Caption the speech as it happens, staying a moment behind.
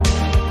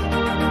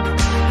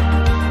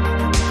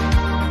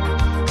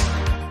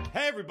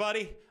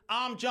everybody.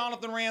 I'm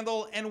Jonathan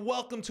Randall, and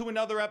welcome to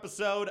another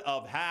episode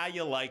of How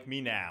You Like Me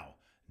Now.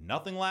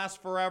 Nothing lasts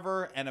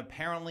forever, and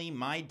apparently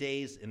my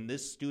days in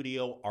this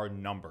studio are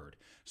numbered.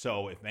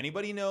 So if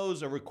anybody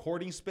knows a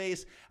recording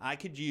space I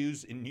could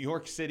use in New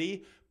York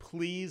City,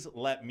 please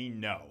let me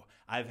know.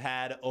 I've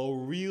had a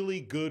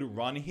really good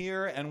run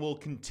here and will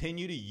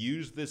continue to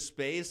use this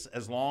space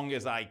as long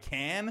as I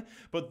can,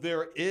 but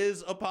there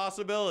is a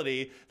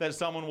possibility that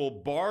someone will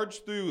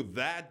barge through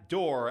that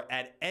door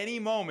at any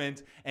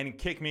moment and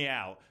kick me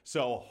out.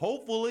 So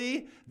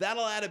hopefully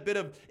that'll add a bit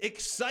of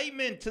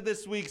excitement to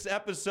this week's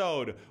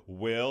episode.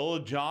 Will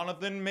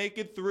Jonathan make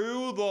it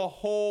through the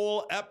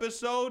whole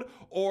episode,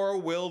 or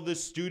will the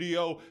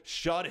studio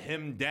shut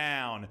him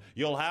down?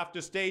 You'll have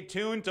to stay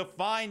tuned to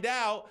find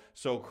out,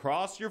 so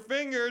cross your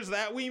fingers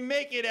that we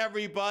make it,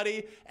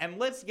 everybody, and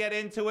let's get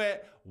into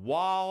it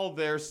while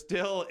there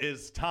still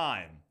is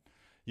time.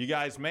 You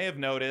guys may have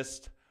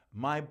noticed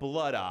my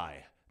blood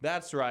eye.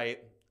 That's right,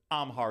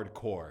 I'm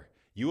hardcore.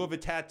 You have a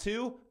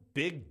tattoo?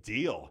 Big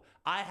deal.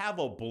 I have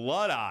a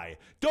blood eye.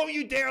 Don't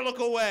you dare look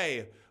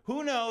away.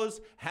 Who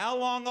knows how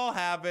long I'll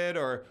have it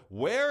or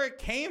where it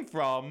came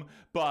from,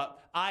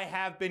 but I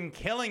have been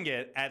killing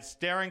it at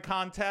staring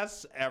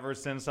contests ever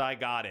since I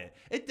got it.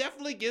 It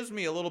definitely gives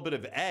me a little bit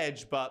of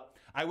edge, but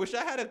I wish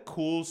I had a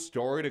cool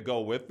story to go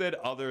with it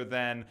other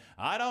than,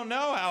 I don't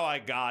know how I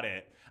got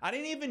it. I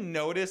didn't even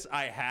notice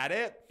I had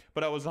it,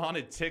 but I was on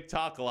a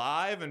TikTok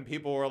live and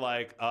people were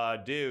like,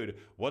 dude,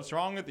 what's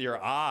wrong with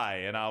your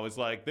eye? And I was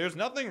like, there's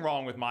nothing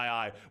wrong with my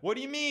eye. What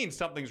do you mean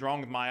something's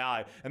wrong with my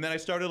eye? And then I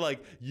started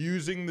like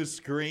using the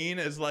screen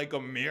as like a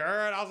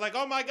mirror and I was like,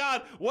 oh my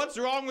God, what's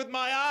wrong with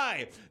my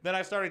eye? Then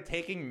I started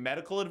taking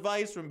medical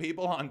advice from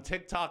people on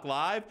TikTok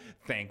live.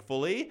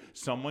 Thankfully,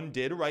 someone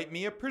did write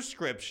me a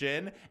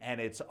prescription and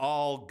it's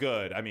all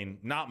good. I mean,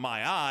 not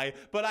my eye,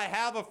 but I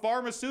have a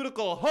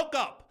pharmaceutical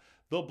hookup.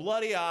 The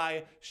bloody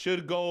eye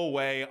should go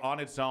away on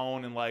its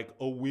own in like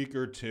a week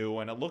or two,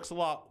 and it looks a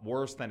lot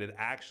worse than it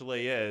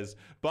actually is.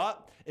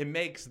 But it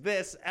makes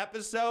this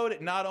episode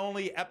not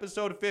only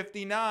episode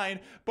 59,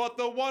 but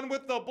the one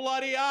with the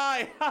bloody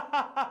eye.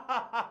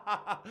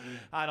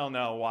 I don't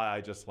know why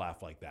I just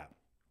laugh like that.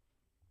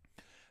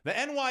 The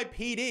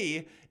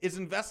NYPD is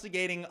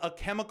investigating a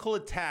chemical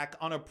attack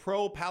on a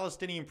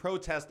pro-Palestinian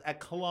protest at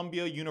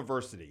Columbia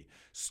University.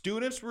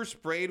 Students were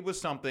sprayed with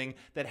something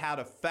that had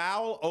a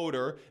foul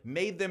odor,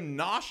 made them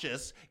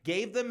nauseous,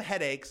 gave them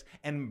headaches,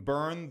 and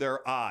burned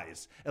their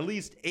eyes. At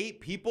least 8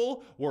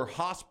 people were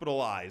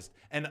hospitalized,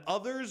 and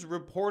others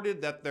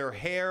reported that their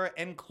hair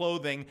and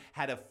clothing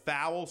had a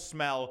foul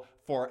smell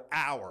for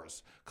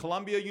hours.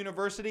 Columbia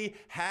University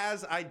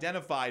has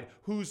identified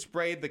who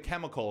sprayed the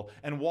chemical,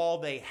 and while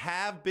they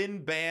have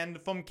been banned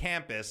from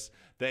campus,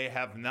 they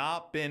have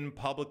not been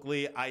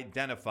publicly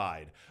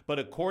identified. But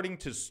according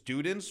to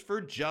Students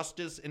for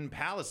Justice in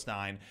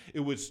Palestine,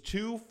 it was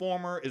 2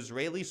 former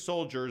Israeli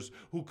soldiers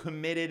who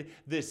committed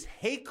this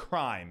hate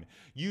crime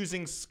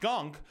using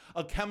skunk,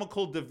 a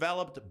chemical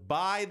developed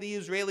by the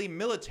Israeli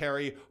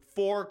military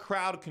for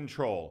crowd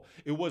control.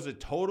 It was a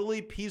totally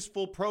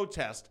peaceful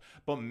protest,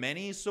 but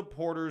many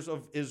supporters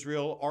of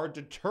Israel are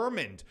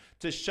determined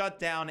to shut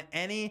down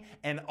any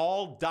and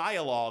all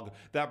dialogue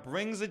that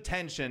brings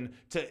attention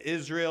to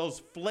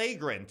Israel's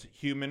flagrant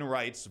human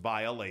rights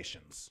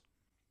violations.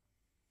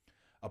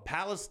 A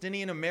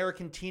Palestinian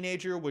American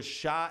teenager was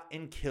shot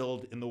and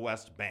killed in the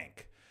West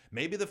Bank.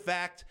 Maybe the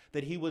fact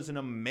that he was an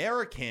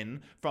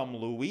American from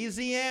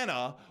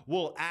Louisiana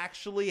will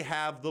actually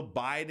have the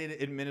Biden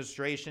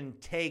administration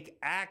take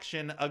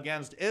action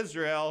against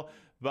Israel,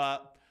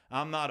 but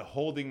I'm not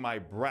holding my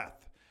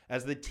breath.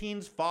 As the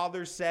teen's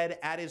father said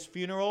at his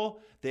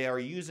funeral, they are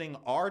using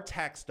our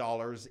tax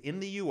dollars in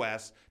the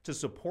U.S. to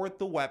support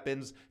the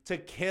weapons to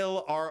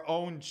kill our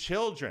own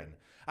children.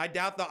 I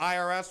doubt the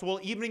IRS will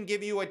even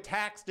give you a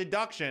tax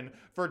deduction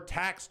for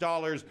tax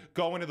dollars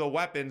going to the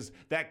weapons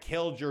that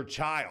killed your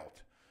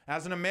child.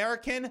 As an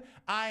American,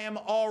 I am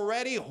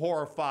already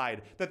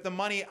horrified that the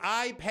money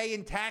I pay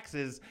in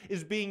taxes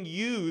is being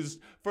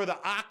used for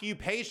the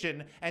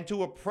occupation and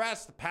to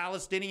oppress the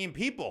Palestinian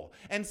people.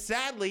 And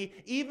sadly,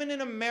 even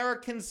an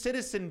American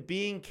citizen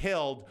being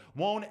killed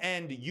won't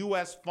end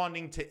U.S.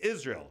 funding to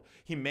Israel.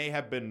 He may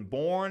have been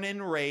born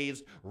and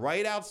raised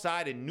right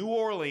outside in New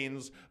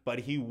Orleans, but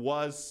he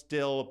was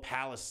still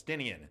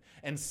Palestinian.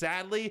 And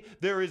sadly,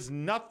 there is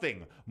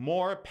nothing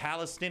more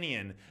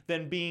Palestinian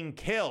than being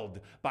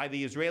killed by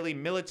the Israeli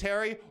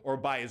military or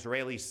by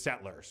Israeli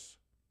settlers.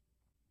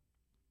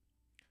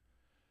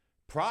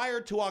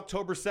 Prior to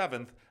October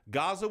 7th,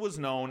 Gaza was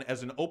known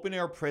as an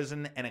open-air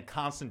prison and a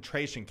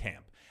concentration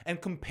camp.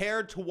 And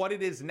compared to what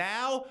it is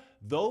now,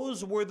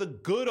 those were the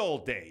good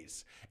old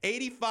days.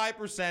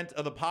 85%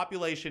 of the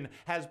population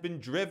has been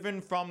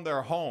driven from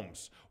their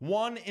homes.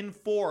 1 in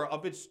 4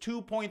 of its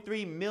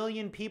 2.3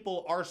 million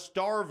people are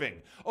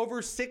starving.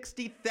 Over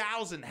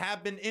 60,000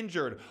 have been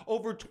injured.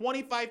 Over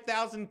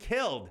 25,000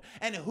 killed.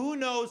 And who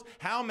knows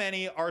how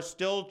many are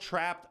still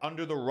trapped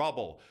under the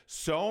rubble.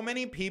 So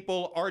many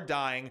people are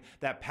dying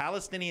that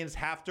Palestinians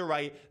have to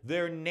write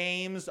their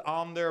names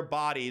on their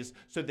bodies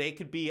so they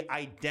could be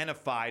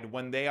identified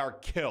when they are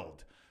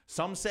killed.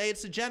 Some say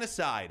it's a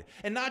genocide,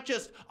 and not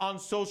just on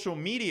social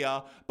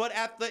media, but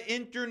at the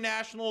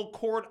International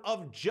Court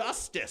of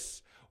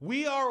Justice.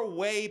 We are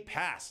way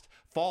past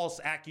false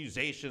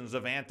accusations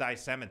of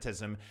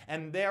anti-Semitism,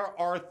 and there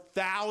are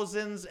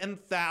thousands and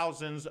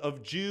thousands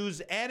of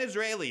Jews and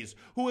Israelis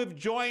who have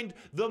joined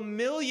the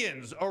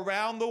millions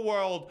around the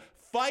world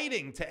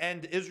fighting to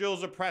end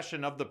Israel's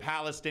oppression of the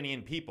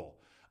Palestinian people.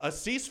 A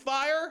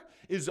ceasefire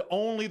is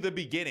only the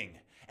beginning.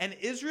 And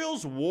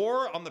Israel's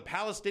war on the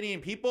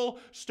Palestinian people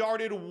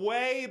started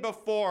way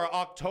before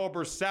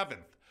October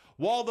 7th.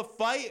 While the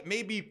fight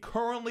may be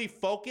currently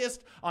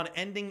focused on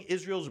ending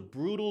Israel's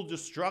brutal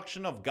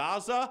destruction of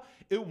Gaza,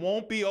 it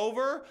won't be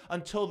over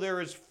until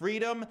there is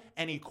freedom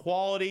and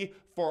equality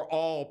for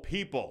all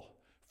people.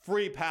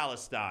 Free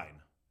Palestine.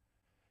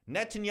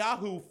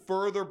 Netanyahu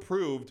further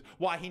proved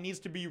why he needs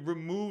to be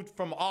removed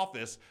from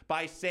office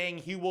by saying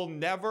he will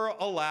never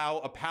allow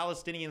a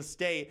Palestinian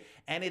state,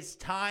 and it's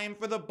time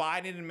for the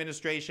Biden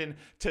administration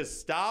to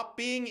stop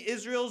being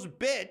Israel's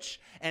bitch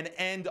and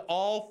end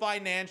all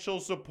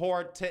financial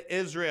support to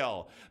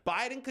Israel.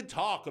 Biden could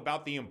talk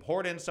about the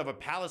importance of a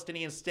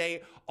Palestinian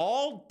state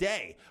all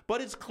day,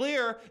 but it's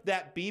clear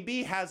that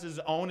Bibi has his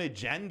own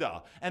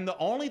agenda, and the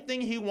only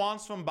thing he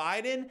wants from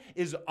Biden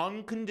is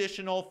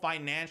unconditional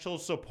financial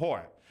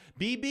support.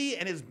 Bibi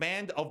and his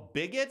band of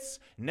bigots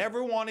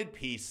never wanted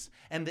peace,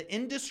 and the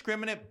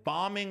indiscriminate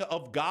bombing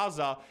of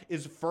Gaza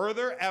is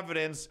further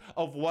evidence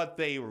of what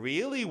they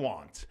really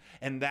want,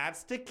 and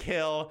that's to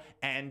kill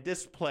and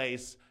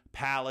displace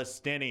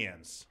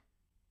Palestinians.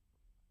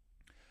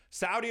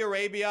 Saudi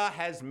Arabia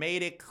has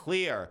made it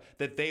clear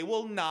that they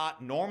will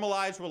not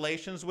normalize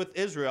relations with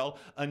Israel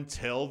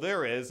until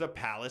there is a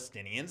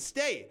Palestinian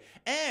state.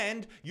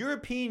 And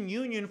European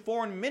Union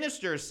foreign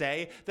ministers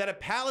say that a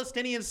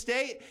Palestinian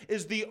state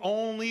is the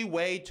only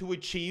way to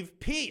achieve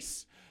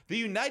peace. The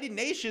United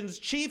Nations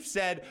chief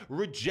said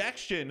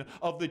rejection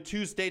of the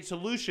two-state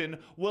solution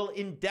will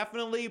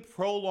indefinitely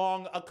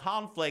prolong a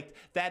conflict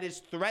that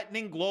is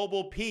threatening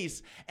global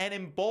peace and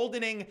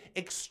emboldening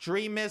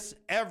extremists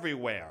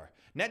everywhere.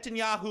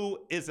 Netanyahu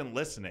isn't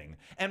listening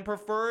and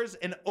prefers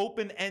an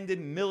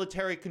open-ended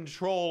military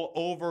control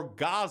over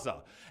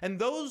Gaza. And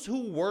those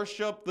who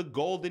worship the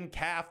golden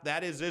calf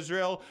that is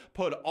Israel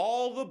put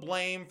all the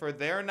blame for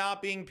there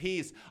not being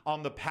peace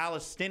on the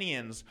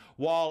Palestinians,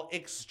 while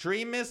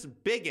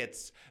extremist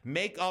bigots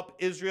make up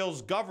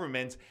Israel's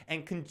government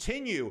and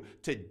continue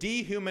to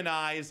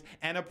dehumanize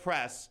and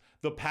oppress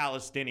the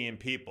Palestinian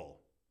people.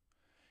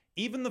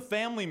 Even the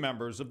family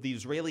members of the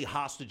Israeli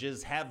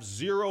hostages have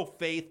zero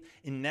faith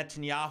in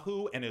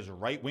Netanyahu and his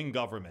right-wing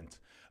government.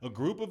 A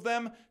group of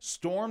them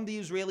stormed the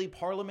Israeli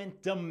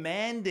parliament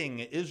demanding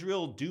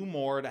Israel do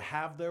more to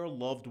have their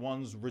loved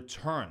ones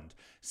returned.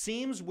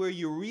 Seems where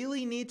you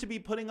really need to be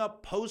putting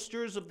up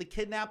posters of the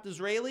kidnapped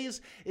Israelis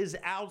is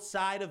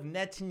outside of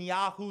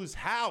Netanyahu's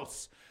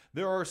house.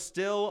 There are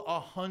still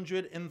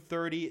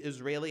 130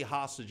 Israeli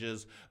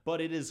hostages, but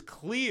it is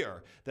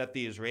clear that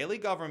the Israeli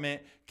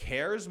government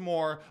cares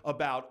more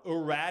about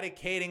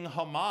eradicating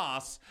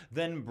Hamas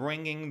than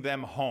bringing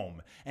them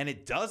home. And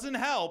it doesn't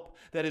help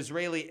that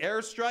Israeli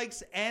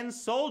airstrikes and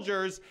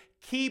soldiers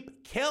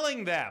keep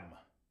killing them.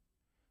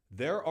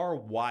 There are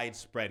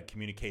widespread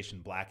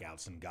communication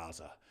blackouts in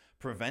Gaza,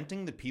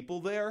 preventing the people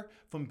there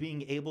from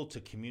being able to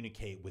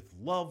communicate with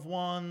loved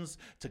ones,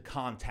 to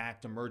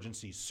contact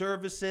emergency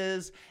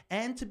services,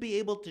 and to be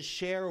able to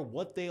share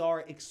what they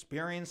are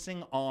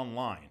experiencing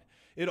online.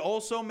 It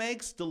also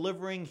makes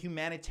delivering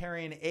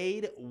humanitarian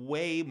aid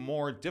way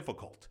more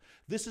difficult.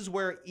 This is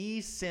where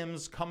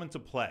eSIMs come into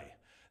play.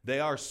 They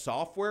are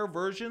software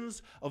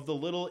versions of the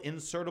little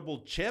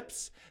insertable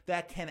chips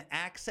that can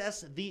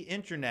access the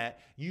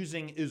internet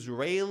using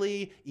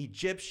Israeli,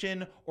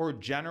 Egyptian, or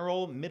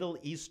general Middle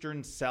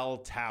Eastern cell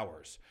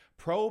towers.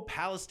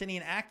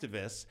 Pro-Palestinian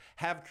activists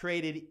have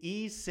created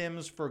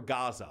eSIMs for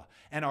Gaza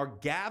and are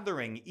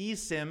gathering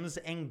eSIMs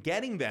and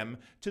getting them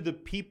to the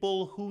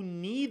people who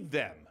need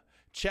them.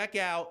 Check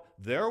out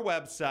their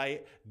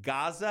website,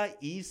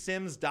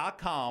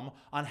 GazaeSIMs.com,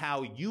 on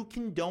how you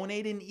can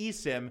donate an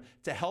eSIM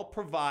to help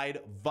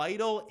provide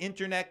vital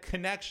internet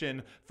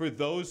connection for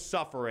those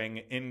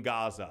suffering in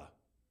Gaza.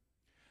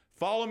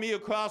 Follow me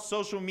across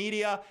social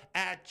media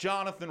at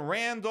Jonathan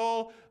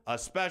Randall.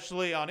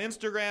 especially on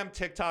Instagram.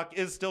 TikTok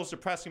is still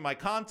suppressing my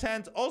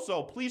content.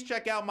 Also, please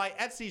check out my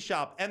Etsy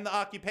shop and the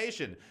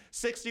occupation.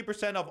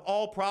 60% of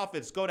all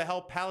profits go to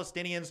help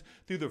Palestinians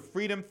through the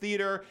Freedom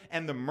Theater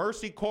and the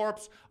Mercy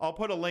Corps. I'll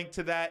put a link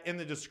to that in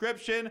the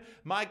description.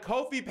 My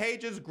Ko-fi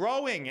page is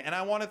growing, and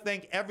I want to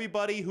thank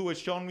everybody who has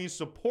shown me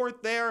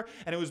support there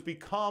and who has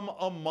become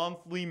a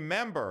monthly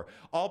member.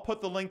 I'll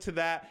put the link to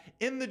that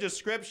in the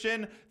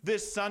description.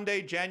 This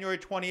Sunday, January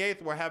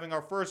 28th, we're having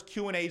our first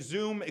Q&A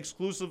Zoom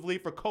exclusively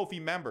for Ko-fi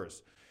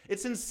members.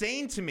 It's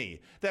insane to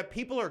me that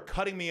people are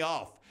cutting me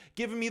off,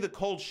 giving me the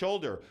cold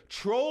shoulder,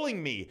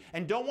 trolling me,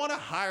 and don't want to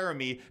hire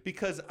me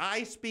because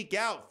I speak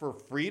out for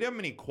freedom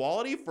and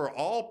equality for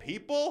all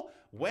people.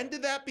 When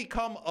did that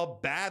become a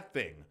bad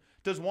thing?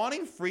 Does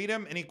wanting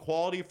freedom and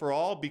equality for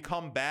all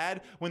become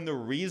bad when the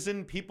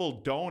reason people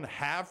don't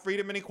have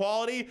freedom and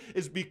equality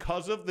is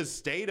because of the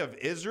state of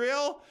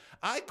Israel?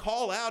 I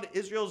call out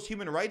Israel's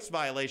human rights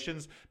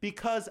violations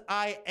because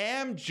I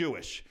am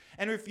Jewish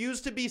and refuse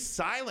to be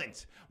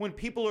silent when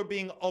people are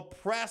being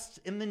oppressed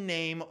in the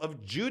name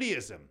of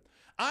Judaism.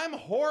 I'm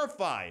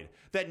horrified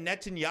that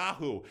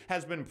Netanyahu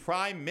has been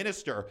prime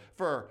minister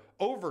for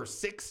over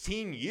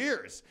 16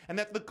 years and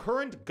that the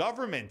current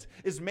government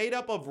is made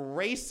up of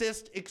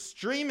racist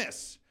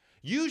extremists.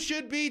 You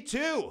should be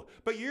too,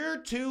 but you're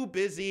too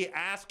busy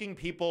asking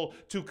people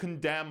to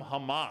condemn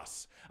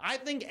Hamas. I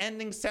think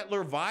ending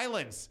settler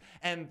violence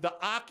and the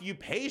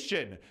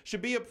occupation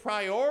should be a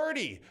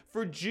priority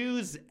for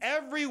Jews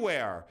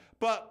everywhere,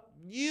 but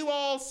you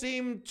all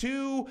seem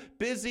too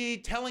busy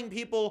telling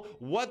people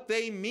what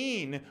they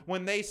mean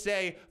when they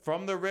say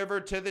from the river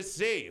to the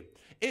sea.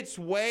 It's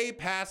way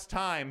past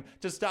time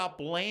to stop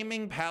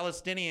blaming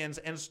Palestinians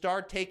and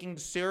start taking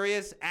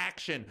serious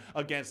action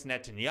against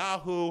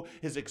Netanyahu,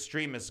 his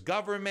extremist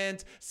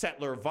government,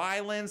 settler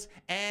violence,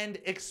 and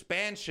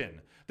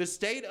expansion. The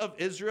state of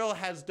Israel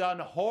has done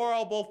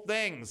horrible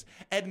things.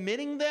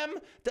 Admitting them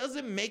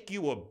doesn't make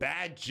you a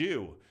bad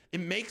Jew. It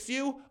makes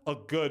you a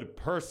good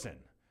person.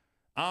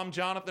 I'm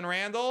Jonathan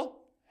Randall.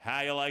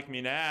 How you like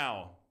me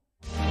now?